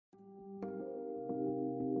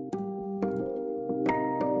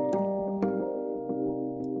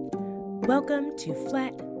Welcome to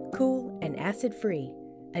Flat, Cool, and Acid-Free,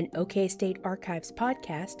 an OK State Archives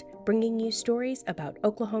podcast bringing you stories about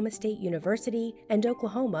Oklahoma State University and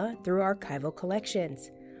Oklahoma through archival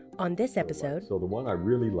collections. On this episode... So the one I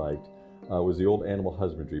really liked was the old animal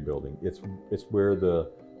husbandry building. It's where the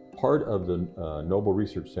part of the Noble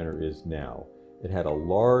Research Center is now. It had a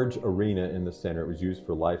large arena in the center. It was used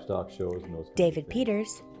for livestock shows and those kinds David of things.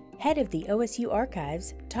 Peters, head of the OSU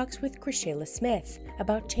Archives, talks with Chrishayla Smith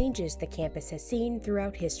about changes the campus has seen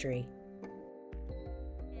throughout history.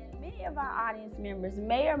 Many of our audience members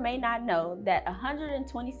may or may not know that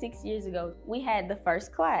 126 years ago, we had the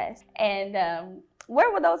first class. And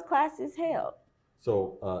where were those classes held?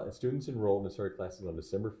 So students enrolled in the started classes on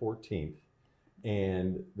December 14th,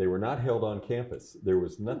 and they were not held on campus. There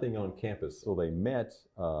was nothing on campus. So they met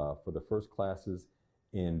for the first classes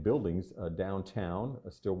in buildings downtown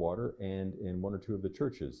Stillwater and in one or two of the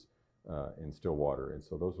churches in Stillwater. And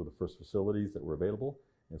so those were the first facilities that were available.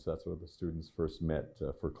 And so that's where the students first met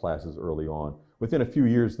for classes early on. Within a few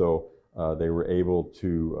years, though, they were able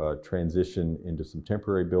to transition into some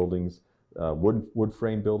temporary buildings, wood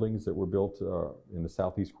frame buildings that were built in the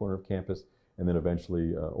southeast corner of campus. And then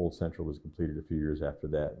eventually Old Central was completed a few years after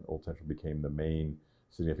that. And Old Central became the main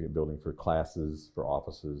significant building for classes, for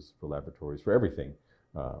offices, for laboratories, for everything.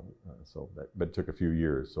 But it took a few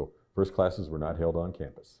years. So first classes were not held on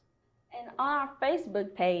campus. And on our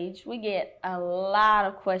Facebook page, we get a lot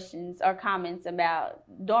of questions or comments about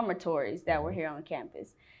dormitories that were here on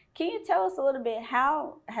campus. Can you tell us a little bit,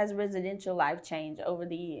 how has residential life changed over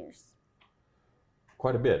the years?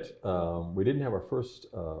 Quite a bit. We didn't have our first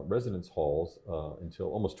residence halls until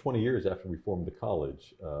almost 20 years after we formed the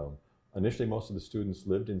college. Initially, most of the students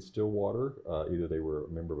lived in Stillwater. Either they were a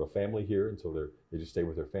member of a family here, and so they just stayed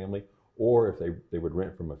with their family, or if they would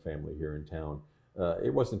rent from a family here in town.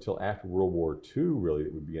 It wasn't until after World War II, really,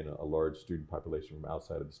 that we began a large student population from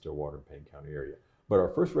outside of the Stillwater and Payne County area. But our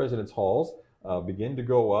first residence halls began to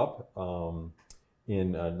go up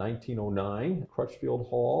in 1909, Crutchfield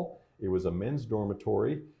Hall. It was a men's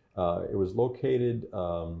dormitory. It was located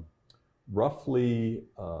roughly,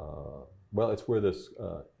 it's where this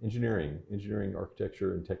engineering,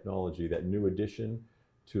 architecture, and technology, that new addition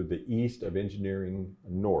to the east of Engineering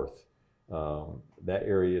North. That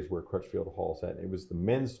area is where Crutchfield Hall sat. It was the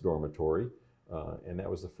men's dormitory, and that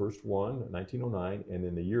was the first one, 1909. And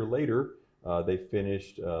then the year later, they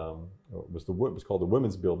finished, it was called the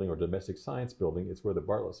Women's Building or Domestic Science Building. It's where the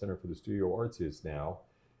Bartlett Center for the Studio Arts is now.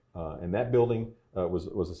 And that building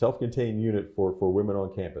was a self-contained unit for women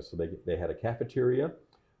on campus. So they had a cafeteria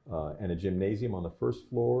and a gymnasium on the first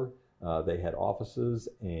floor. They had offices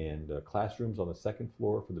and classrooms on the second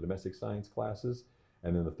floor for the domestic science classes.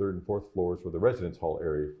 And then the third and fourth floors were the residence hall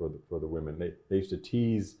area for the women. They used to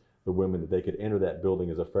tease the women that they could enter that building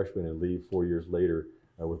as a freshman and leave 4 years later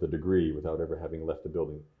with a degree without ever having left the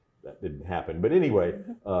building. That didn't happen. But anyway,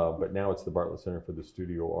 but now it's the Bartlett Center for the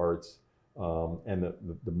Studio Arts. And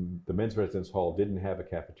the men's residence hall didn't have a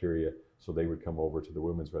cafeteria, so they would come over to the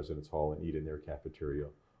women's residence hall and eat in their cafeteria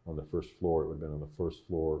on the first floor. It would have been on the first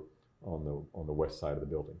floor on the west side of the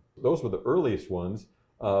building. Those were the earliest ones.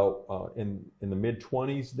 In the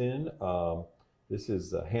mid-20s then, this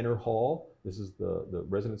is Hanner Hall. This is the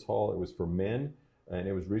residence hall. It was for men, and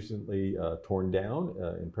it was recently torn down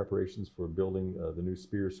in preparations for building the new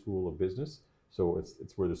Spear School of Business. So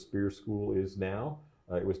it's where the Spear School is now.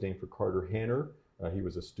 It was named for Carter Hanner. He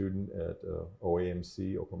was a student at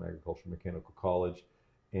OAMC, Oklahoma Agricultural Mechanical College,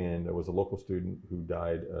 and was a local student who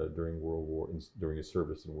died during his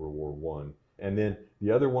service in World War I. And then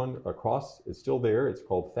the other one across is still there. It's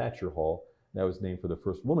called Thatcher Hall. That was named for the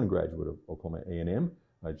first woman graduate of Oklahoma A&M,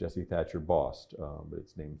 Jessie Thatcher Bost. But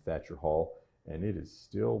it's named Thatcher Hall, and it is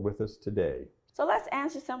still with us today. So let's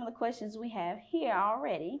answer some of the questions we have here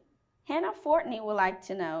already. Hannah Fortney would like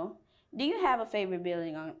to know, do you have a favorite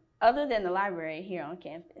building other than the library here on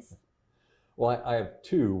campus? Well, I have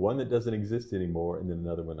two, one that doesn't exist anymore, and then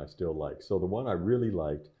another one I still like. So the one I really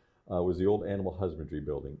liked was the old animal husbandry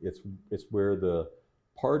building. It's where the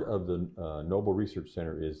part of the Noble Research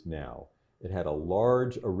Center is now. It had a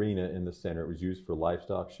large arena in the center. It was used for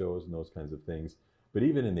livestock shows and those kinds of things. But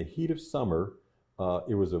even in the heat of summer,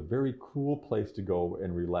 it was a very cool place to go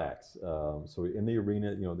and relax. So in the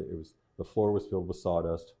arena, the floor was filled with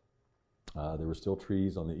sawdust. There were still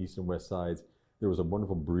trees on the east and west sides. There was a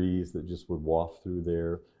wonderful breeze that just would waft through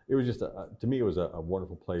there. It was just, to me, it was a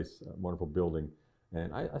wonderful place, a wonderful building.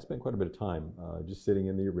 And I spent quite a bit of time just sitting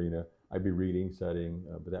in the arena. I'd be reading, studying,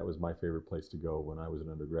 but that was my favorite place to go when I was an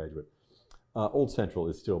undergraduate. Old Central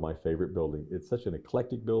is still my favorite building. It's such an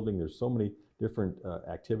eclectic building. There's so many different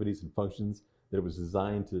activities and functions that it was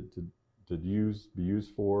designed to be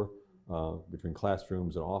used for, between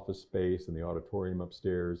classrooms and office space and the auditorium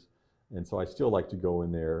upstairs. And so I still like to go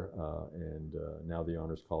in there, and now the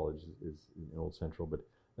Honors College is in Old Central, but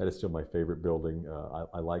that is still my favorite building.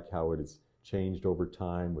 I like how it has changed over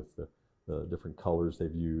time with the different colors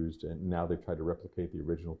they've used, and now they've tried to replicate the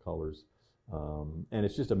original colors. And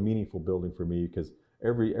it's just a meaningful building for me because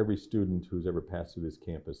every student who's ever passed through this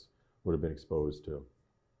campus would have been exposed to.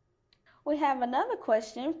 We have another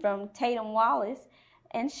question from Tatum Wallace,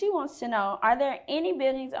 and she wants to know, are there any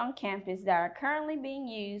buildings on campus that are currently being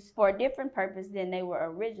used for a different purpose than they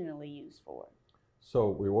were originally used for? So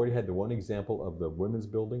we already had the one example of the women's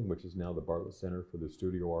building, which is now the Bartlett Center for the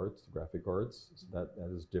Studio Arts, the Graphic Arts. So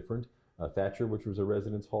that is different. Thatcher, which was a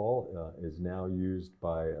residence hall, is now used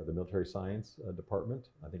by the Military Science Department.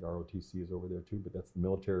 I think ROTC is over there too, but that's the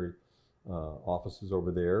military offices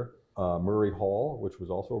over there. Murray Hall, which was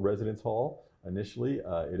also a residence hall initially,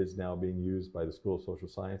 it is now being used by the School of Social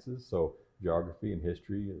Sciences. So geography and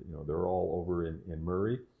history, they're all over in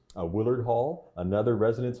Murray. Willard Hall, another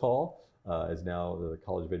residence hall, is now the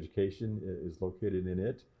College of Education is located in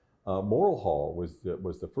it. Morrill Hall was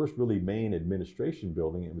the first really main administration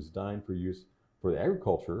building. It was designed for use for the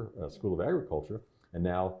agriculture, School of Agriculture, and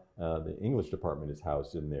now the English department is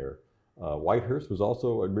housed in there. Whitehurst was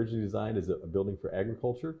also originally designed as a building for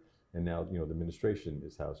agriculture, and now the administration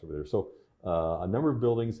is housed over there. So a number of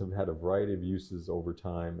buildings have had a variety of uses over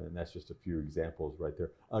time, and that's just a few examples right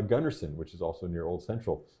there. Gunderson, which is also near Old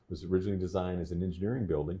Central, was originally designed as an engineering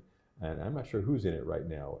building, and I'm not sure who's in it right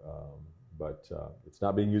now. But it's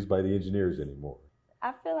not being used by the engineers anymore.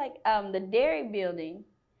 I feel like the Dairy Building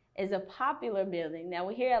is a popular building that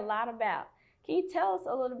we hear a lot about. Can you tell us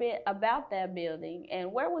a little bit about that building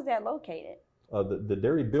and where was that located? The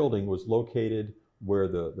Dairy Building was located where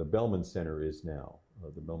the Bellman Center is now,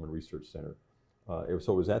 the Bellman Research Center.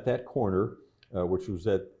 So it was at that corner, which was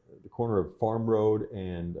at the corner of Farm Road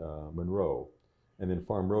and Monroe. And then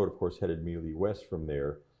Farm Road, of course, headed immediately west from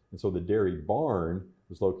there. And so the Dairy Barn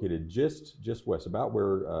was located just west, about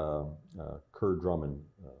where Kerr Drummond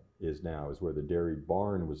is now, is where the Dairy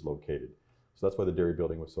Barn was located. So that's why the Dairy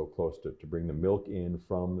Building was so close to bring the milk in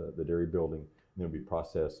from the Dairy Building, and then it would be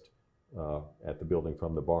processed at the building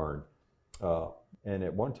from the barn. And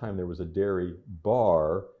at one time there was a dairy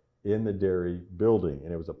bar in the Dairy Building,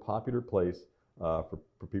 and it was a popular place for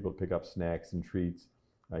people to pick up snacks and treats.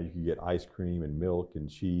 You could get ice cream and milk and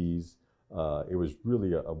cheese. It was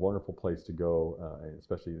really a wonderful place to go,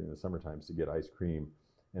 especially in the summer times, to get ice cream.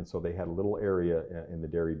 And so they had a little area in the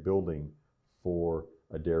Dairy Building for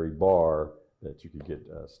a dairy bar that you could get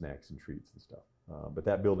snacks and treats and stuff. But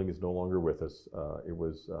that building is no longer with us. It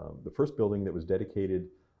was the first building that was dedicated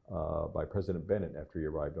by President Bennett after he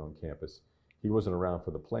arrived on campus. He wasn't around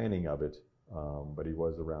for the planning of it, but he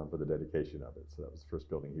was around for the dedication of it. So that was the first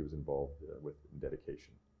building he was involved with in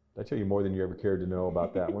dedication. Did I tell you more than you ever cared to know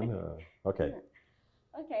about that one? Okay.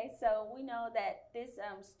 Okay, so we know that this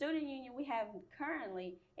student union we have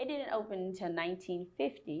currently, it didn't open until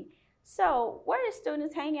 1950. So where did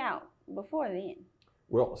students hang out before then?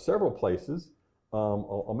 Well, several places.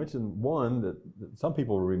 I'll mention one that some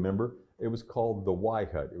people will remember. It was called the Y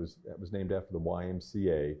Hut. It was named after the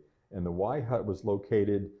YMCA, and the Y Hut was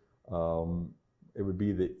located. It would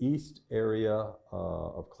be the east area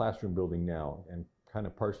of Classroom Building now, and kind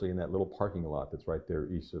of partially in that little parking lot that's right there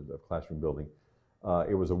east of the Classroom Building.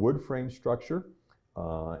 It was a wood frame structure,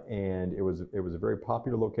 and it was a very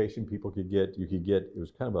popular location. People could get, it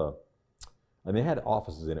was kind of a, and they had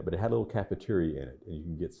offices in it, but it had a little cafeteria in it, and you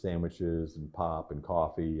can get sandwiches and pop and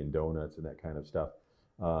coffee and donuts and that kind of stuff.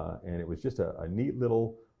 And it was just a neat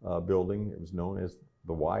little building. It was known as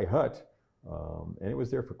the Y Hut, and it was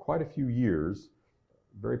there for quite a few years,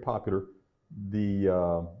 very popular.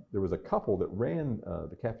 There was a couple that ran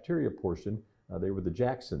the cafeteria portion. They were the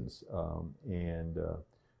Jacksons, and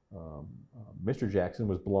Mr. Jackson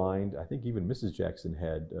was blind. I think even Mrs. Jackson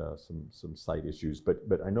had some sight issues, but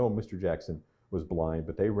I know Mr. Jackson was blind,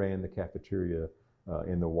 but they ran the cafeteria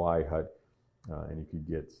in the Y Hut, and you could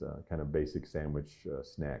get kind of basic sandwich,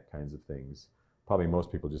 snack kinds of things. Probably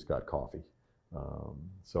most people just got coffee.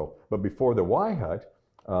 But before the Y Hut,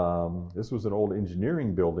 this was an old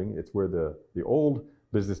engineering building. It's where the old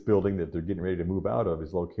business building that they're getting ready to move out of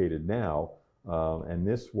is located now. And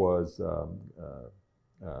this was,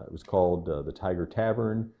 it was called the Tiger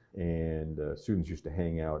Tavern, and students used to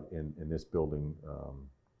hang out in this building,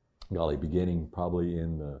 beginning probably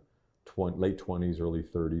in the late 20s, early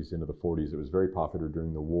 30s, into the 40s. It was very popular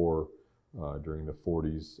during the war, during the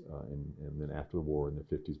 40s, and then after the war in the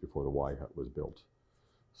 50s before the Y Hut was built.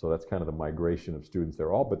 So that's kind of the migration of students.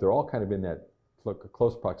 They're all kind of in that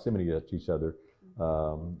close proximity to each other.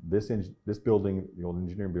 This building, the old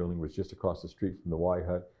engineering building, was just across the street from the Y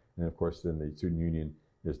Hut, and of course, then the Student Union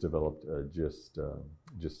is developed just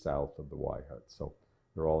south of the Y Hut. So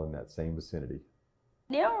they're all in that same vicinity.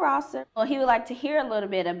 Neil Rosser, well, he would like to hear a little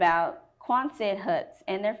bit about Quonset huts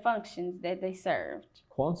and their functions that they served.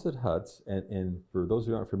 Quonset huts, and for those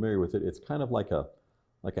who aren't familiar with it, it's kind of like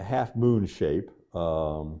a half moon shape,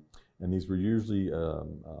 and these were usually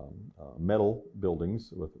metal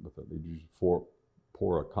buildings they usually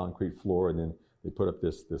pour a concrete floor, and then they put up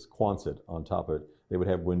this Quonset on top of it. They would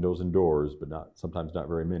have windows and doors, but sometimes not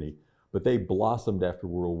very many. But they blossomed after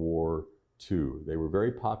World War II. They were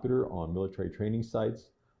very popular on military training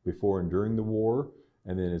sites before and during the war.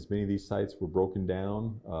 And then as many of these sites were broken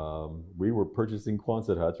down, we were purchasing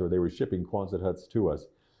Quonset huts, or they were shipping Quonset huts to us.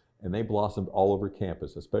 And they blossomed all over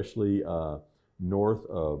campus, especially north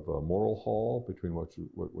of Morrill Hall, between what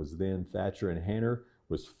was then Thatcher and Hanner,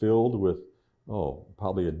 was filled with,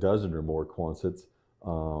 probably a dozen or more Quonsets.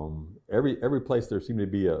 Every place there seemed to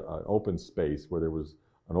be an open space where there was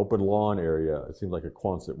an open lawn area. It seemed like a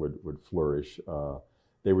Quonset would flourish.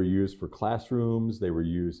 They were used for classrooms. They were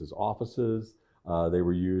used as offices. They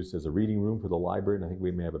were used as a reading room for the library, and I think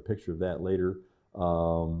we may have a picture of that later.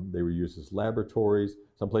 They were used as laboratories.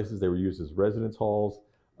 Some places they were used as residence halls.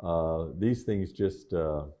 These things just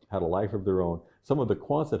had a life of their own. Some of the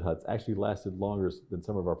Quonset huts actually lasted longer than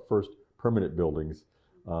some of our first permanent buildings.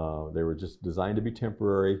 They were just designed to be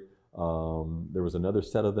temporary. There was another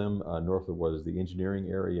set of them north of what is the engineering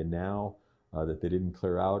area now that they didn't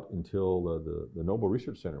clear out until the Noble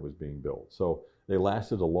Research Center was being built. So they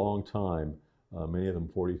lasted a long time, many of them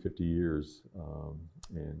 40, 50 years,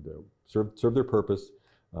 and served their purpose,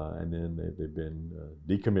 and then they've been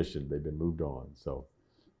decommissioned. They've been moved on. So,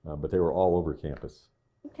 but they were all over campus.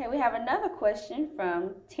 Okay, we have another question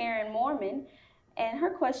from Taryn Mormon, and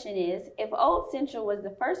her question is, if Old Central was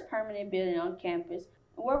the first permanent building on campus,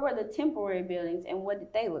 where were the temporary buildings and what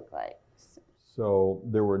did they look like? So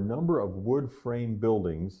there were a number of wood frame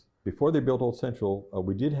buildings. Before they built Old Central,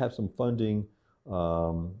 we did have some funding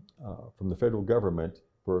from the federal government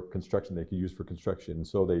for construction they could use for construction. And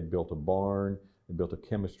so they built a barn, they built a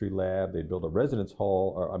chemistry lab, they built a residence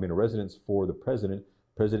hall, a residence for the president.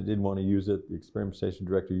 The president didn't want to use it. The experimentation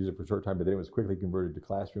director used it for a short time, but then it was quickly converted to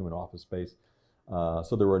classroom and office space.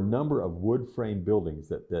 So there were a number of wood frame buildings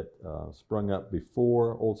that sprung up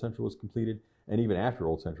before Old Central was completed, and even after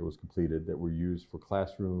Old Central was completed, that were used for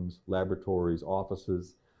classrooms, laboratories,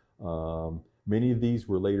 offices. Many of these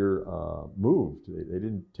were later moved. They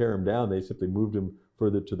didn't tear them down, they simply moved them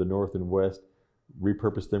further to the north and west,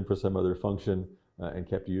 repurposed them for some other function, and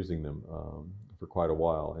kept using them for quite a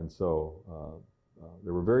while. And so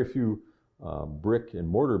there were very few brick and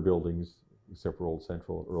mortar buildings, except for Old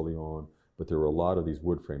Central early on, but there were a lot of these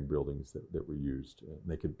wood frame buildings that were used.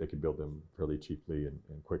 They could build them fairly cheaply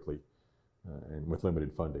and quickly, and with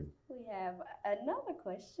limited funding. We have another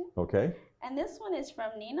question. Okay. And this one is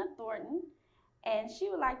from Nina Thornton, and she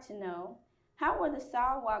would like to know, how were the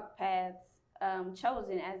sidewalk paths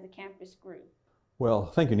chosen as the campus grew? Well,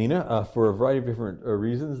 thank you, Nina. For a variety of different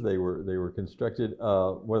reasons, they were constructed.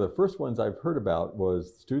 One of the first ones I've heard about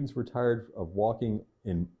was students were tired of walking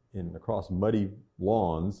in across muddy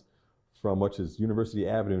lawns from what is University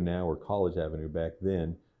Avenue now, or College Avenue back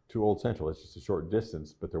then, to Old Central. It's just a short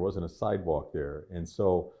distance, but there wasn't a sidewalk there. And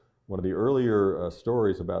so one of the earlier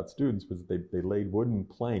stories about students was that they laid wooden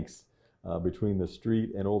planks between the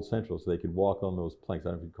street and Old Central so they could walk on those planks. I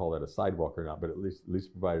don't know if you'd call that a sidewalk or not, but at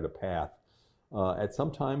least provided a path. At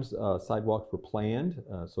some times, sidewalks were planned,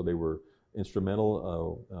 so they were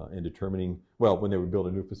instrumental in determining, when they would build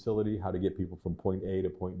a new facility, how to get people from point A to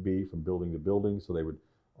point B, from building to building, so they would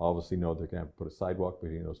obviously know they're going to have to put a sidewalk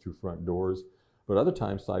between those two front doors. But other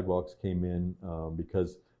times, sidewalks came in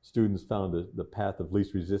because students found the path of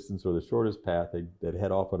least resistance, or the shortest path. They'd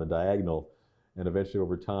head off on a diagonal, and eventually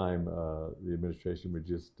over time, the administration would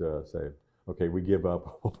just say, okay, we give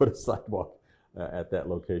up, we'll put a sidewalk at that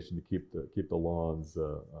location to keep the lawns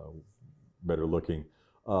better looking.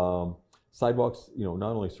 Sidewalks,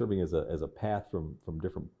 not only serving as a path from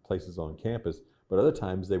different places on campus, but other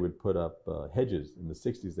times they would put up hedges. In the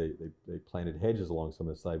 60s, they planted hedges along some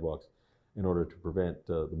of the sidewalks in order to prevent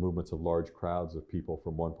the movements of large crowds of people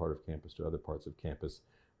from one part of campus to other parts of campus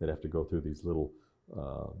that have to go through these little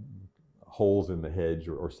holes in the hedge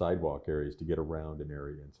or sidewalk areas to get around an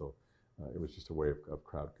area. And so it was just a way of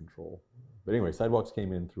crowd control. But anyway, sidewalks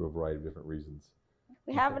came in through a variety of different reasons.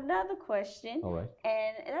 We have another question. All right.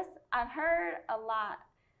 And I've heard a lot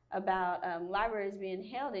about libraries being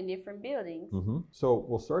held in different buildings. Mm-hmm. So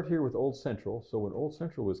we'll start here with Old Central. So when Old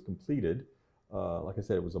Central was completed, like I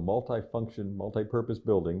said, it was a multi-function, multi-purpose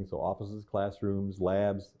building, so offices, classrooms,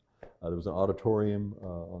 labs. There was an auditorium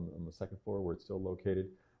on the second floor where it's still located,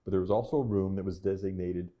 but there was also a room that was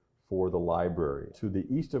designated for the library. To the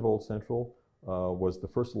east of Old Central was the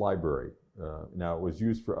first library. Now it was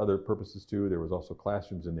used for other purposes too. There was also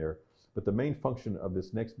classrooms in there, but the main function of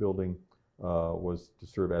this next building was to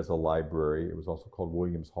serve as a library. It was also called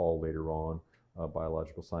Williams Hall later on.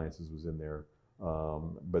 Biological Sciences was in there.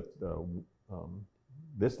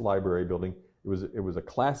 This library building, it was a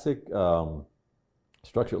classic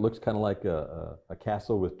structure. It looks kind of like a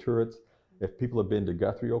castle with turrets. If people have been to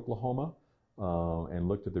Guthrie, Oklahoma, and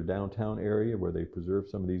looked at their downtown area where they preserved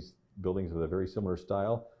some of these buildings with a very similar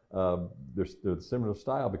style, they're the similar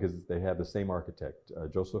style because they have the same architect.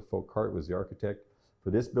 Joseph Folkart was the architect for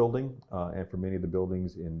this building and for many of the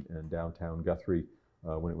buildings in downtown Guthrie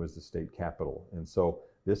when it was the state capitol. And so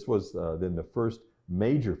this was then the first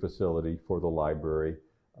major facility for the library.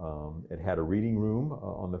 It had a reading room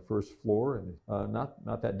on the first floor, and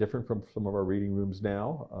not that different from some of our reading rooms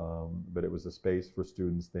now, but it was a space for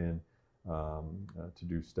students then to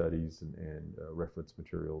do studies and reference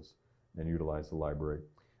materials and utilize the library.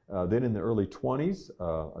 Then in the early 20s,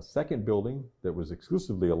 a second building that was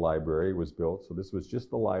exclusively a library was built. So this was just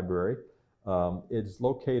the library. It's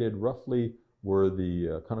located roughly where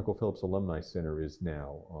the ConocoPhillips Alumni Center is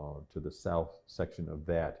now, to the south section of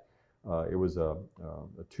that. It was a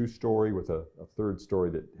two-story with a third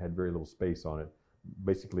story that had very little space on it,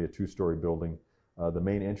 basically a two-story building. The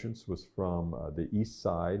main entrance was from the east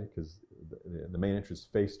side because the main entrance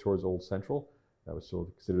faced towards Old Central. That was still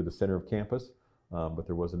considered the center of campus, but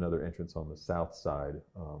there was another entrance on the south side.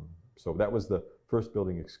 So that was the first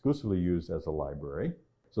building exclusively used as a library.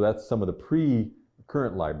 So that's some of the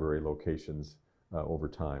current library locations over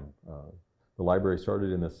time. The library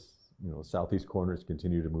started in the southeast corner. It's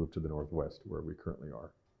continued to move to the northwest where we currently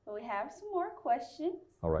are. Well, we have some more questions.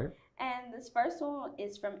 All right. And this first one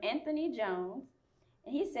is from Anthony Jones.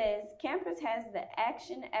 And he says, campus has the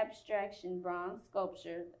Action Abstraction bronze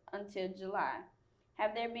sculpture until July.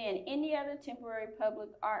 Have there been any other temporary public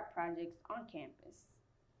art projects on campus?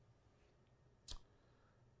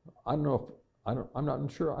 I'm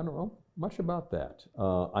not sure. I don't know much about that.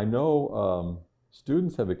 I know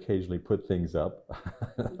students have occasionally put things up,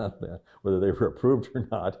 whether they were approved or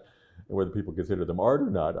not, and whether people consider them art or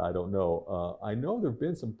not, I don't know. I know there have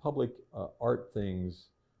been some public art things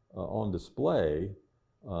on display,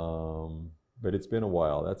 but it's been a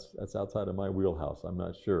while. That's outside of my wheelhouse. I'm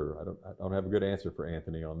not sure. I don't have a good answer for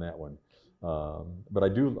Anthony on that one. But I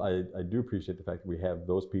do appreciate the fact that we have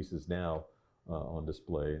those pieces now on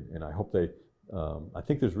display, and I hope I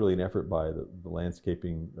think there's really an effort by the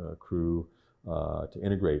landscaping crew to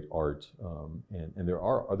integrate art, and there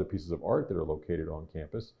are other pieces of art that are located on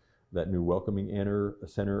campus. That new welcoming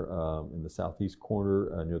center in the southeast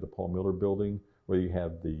corner near the Paul Miller building, where you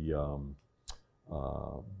have the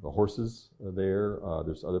horses there.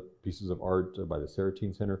 There's other pieces of art by the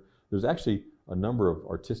Saratine Center. There's actually a number of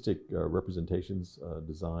artistic representations,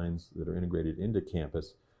 designs that are integrated into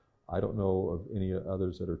campus. I don't know of any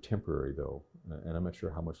others that are temporary though, and I'm not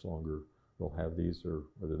sure how much longer we'll have these or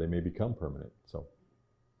whether they may become permanent. So.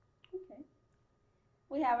 Okay.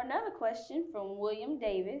 We have another question from William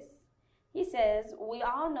Davis. He says, we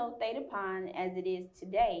all know Theta Pond as it is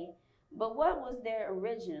today, but what was there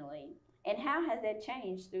originally, and how has that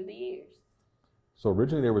changed through the years? So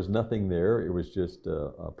originally there was nothing there. It was just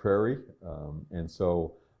a prairie, and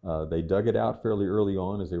so they dug it out fairly early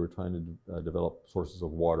on as they were trying to develop sources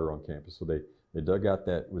of water on campus. So they dug out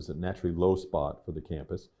that was a naturally low spot for the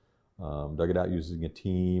campus, dug it out using a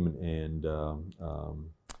team and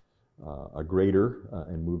a grader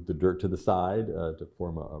and moved the dirt to the side to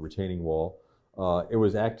form a retaining wall. It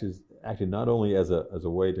was acted not only as a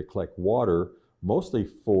way to collect water, mostly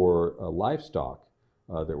for livestock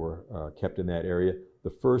that were kept in that area. The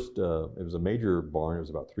first, it was a major barn. It was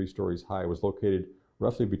about 3 stories high. It was located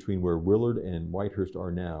roughly between where Willard and Whitehurst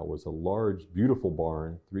are now. It was a large, beautiful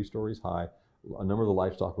barn, 3 stories high. A number of the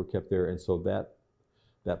livestock were kept there, and so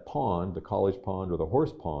that pond, the College Pond or the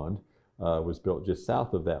Horse Pond, was built just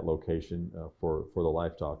south of that location for the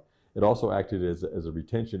livestock. It also acted as a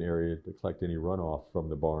retention area to collect any runoff from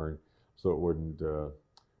the barn so it wouldn't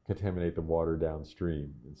contaminate the water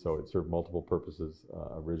downstream. And so it served multiple purposes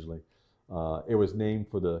originally. It was named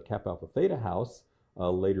for the Kappa Alpha Theta house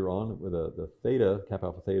later on, where the Theta, Kappa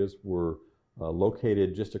Alpha Thetas were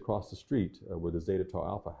located just across the street where the Zeta Tau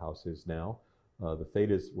Alpha house is now. The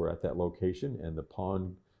Thetas were at that location, and the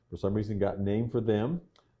pond, for some reason, got named for them.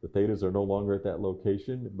 The Thetas are no longer at that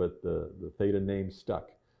location, but the Theta name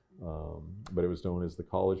stuck. But it was known as the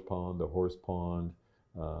College Pond, the Horse Pond,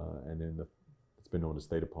 and then it's been known as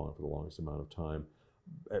Theta Pond for the longest amount of time.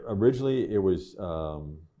 Originally, it was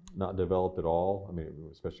not developed at all. I mean,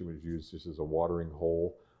 especially when it was used just as a watering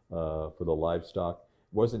hole for the livestock.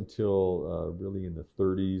 It wasn't until really in the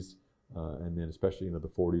 30s, and then especially the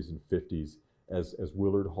 40s and 50s, as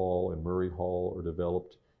Willard Hall and Murray Hall are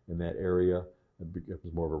developed in that area. It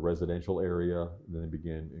was more of a residential area. And then they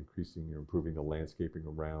began increasing or improving the landscaping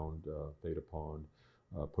around Theta Pond,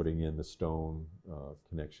 putting in the stone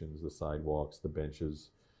connections, the sidewalks, the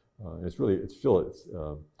benches.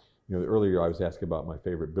 Earlier I was asking about my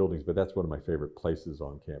favorite buildings, but that's one of my favorite places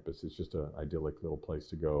on campus. It's just an idyllic little place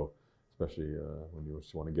to go, especially when you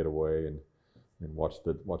just want to get away and watch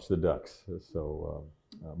the ducks. So,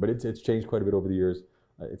 but it's changed quite a bit over the years.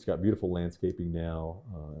 It's got beautiful landscaping now,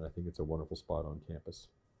 and I think it's a wonderful spot on campus.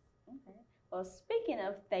 Okay. Well, speaking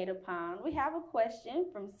of Theta Pond, we have a question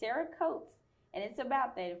from Sarah Coates, and it's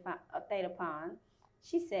about Theta Pond.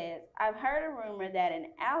 She says, I've heard a rumor that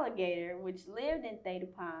an alligator which lived in Theta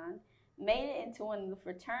Pond made it into one of the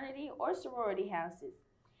fraternity or sorority houses.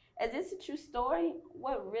 Is this a true story?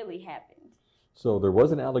 What really happened? So there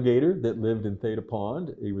was an alligator that lived in Theta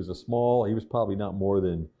Pond. He was probably not more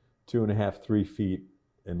than 2.5, 3 feet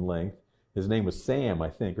in length. His name was Sam, I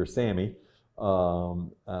think, or Sammy.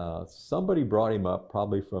 Somebody brought him up,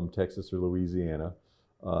 probably from Texas or Louisiana.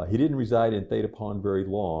 He didn't reside in Theta Pond very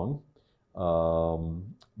long.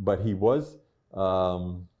 But he was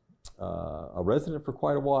a resident for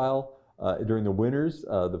quite a while. During the winters,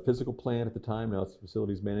 the physical plant at the time, now it's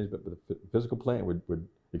facilities management, but the physical plant would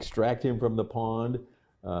extract him from the pond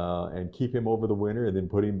and keep him over the winter and then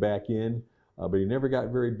put him back in. But he never got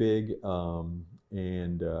very big,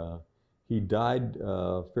 and he died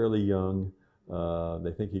fairly young.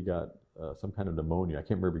 They think he got some kind of pneumonia. I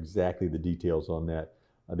can't remember exactly the details on that.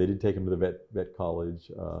 They did take him to the vet college.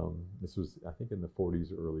 This was, I think, in the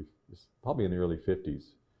 40s, probably in the early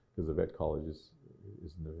 50s, because the vet college is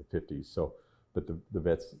in the 50s. So, but the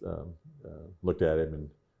vets looked at him and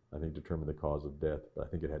I think determined the cause of death. But I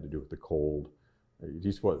think it had to do with the cold.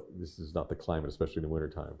 This is not the climate, especially in the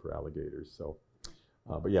wintertime, for alligators. So,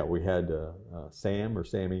 but yeah, we had Sam or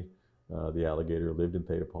Sammy, the alligator, lived in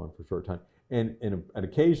Theta Pond for a short time, and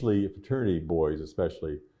occasionally fraternity boys,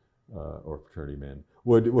 especially. Or fraternity men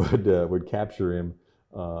would capture him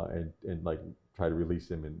and like try to release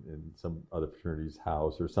him in some other fraternity's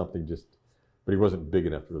house or something. But he wasn't big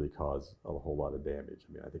enough to really cause a whole lot of damage.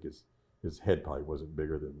 I mean, I think his head probably wasn't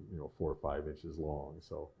bigger than 4 or 5 inches long,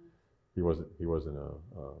 so he wasn't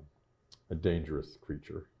a dangerous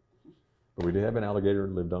creature. But we did have an alligator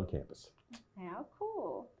and lived on campus. How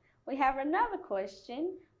cool! We have another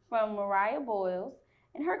question from Mariah Boyles,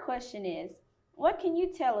 and her question is, what can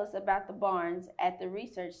you tell us about the barns at the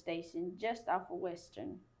research station just off of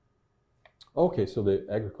Western? Okay, so the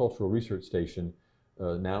Agricultural Research Station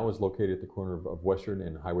now is located at the corner of Western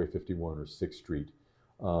and Highway 51 or 6th Street.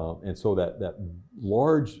 And so that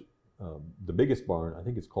large, the biggest barn, I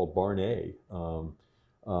think it's called Barn A.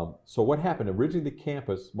 So what happened, originally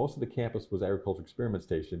most of the campus was Agricultural Experiment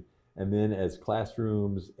Station. And then as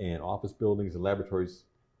classrooms and office buildings and laboratories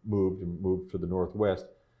moved to the northwest,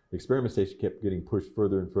 the experiment station kept getting pushed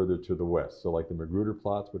further and further to the west. So like the Magruder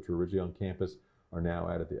plots, which were originally on campus, are now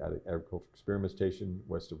at the Agricultural Experiment Station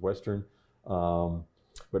west of Western.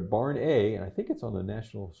 But Barn A, and I think it's on the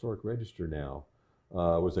National Historic Register now,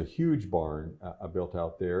 was a huge barn built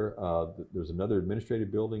out there. There's another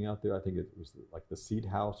administrative building out there. I think it was like the Seed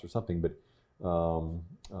House or something. But the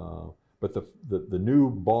new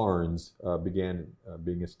barns began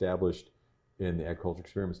being established in the Agricultural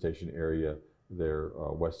Experiment Station area there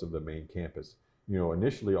west of the main campus.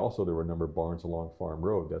 Initially also there were a number of barns along Farm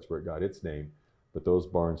Road. That's where it got its name. But those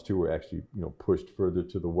barns too were actually pushed further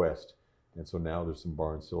to the west. And so now there's some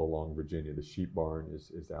barns still along Virginia. The sheep barn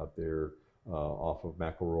is out there. Off of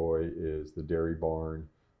McElroy is the dairy barn.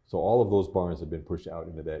 So all of those barns have been pushed out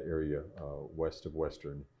into that area west of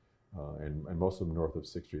Western and most of them north of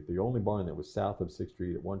 6th Street. The only barn that was south of 6th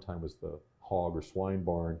Street at one time was the hog or swine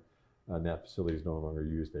barn. And that facility is no longer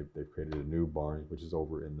used. They've created a new barn, which is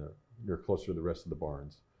over near closer to the rest of the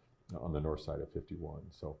barns on the north side of 51.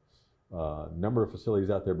 So number of facilities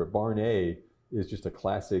out there, but Barn A is just a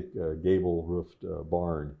classic gable-roofed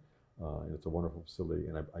barn. And it's a wonderful facility,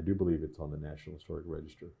 and I do believe it's on the National Historic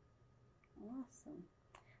Register. Awesome.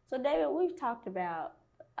 So David, we've talked about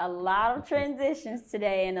a lot of transitions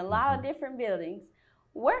today and a lot of different buildings.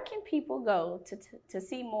 Where can people go to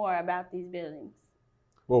see more about these buildings?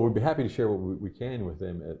 Well, we'd be happy to share what we can with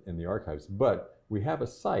them in the archives, but we have a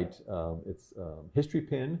site. It's History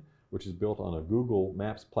Pin, which is built on a Google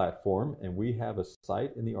Maps platform, and we have a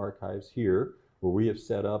site in the archives here where we have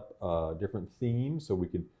set up different themes, so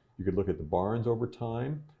you could look at the barns over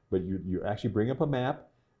time, but you actually bring up a map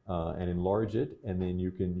and enlarge it, and then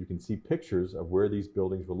you can see pictures of where these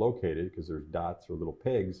buildings were located, because there's dots or little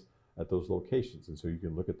pegs at those locations, and so you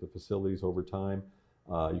can look at the facilities over time.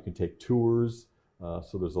 You can take tours.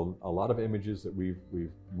 So there's a lot of images that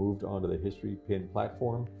we've moved onto the History Pin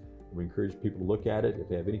platform. We encourage people to look at it. If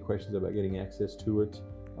they have any questions about getting access to it,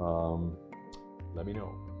 let me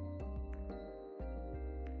know.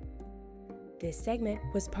 This segment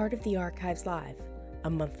was part of the Archives Live, a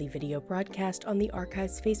monthly video broadcast on the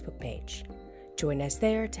Archives Facebook page. Join us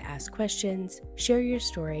there to ask questions, share your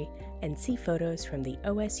story, and see photos from the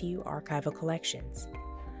OSU archival collections.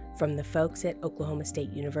 From the folks at Oklahoma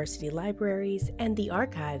State University Libraries and the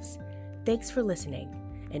Archives, thanks for listening,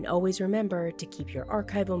 and always remember to keep your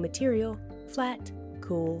archival material flat,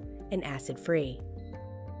 cool, and acid-free.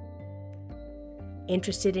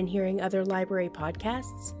 Interested in hearing other library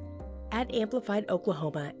podcasts? Add Amplified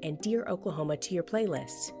Oklahoma and Dear Oklahoma to your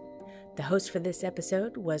playlist. The host for this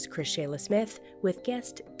episode was Chrishayla Smith with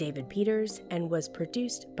guest David Peters and was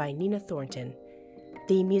produced by Nina Thornton.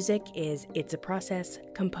 The music is It's a Process,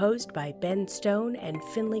 composed by Ben Stone and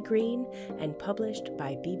Finley Green, and published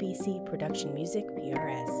by BBC Production Music,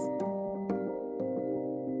 PRS.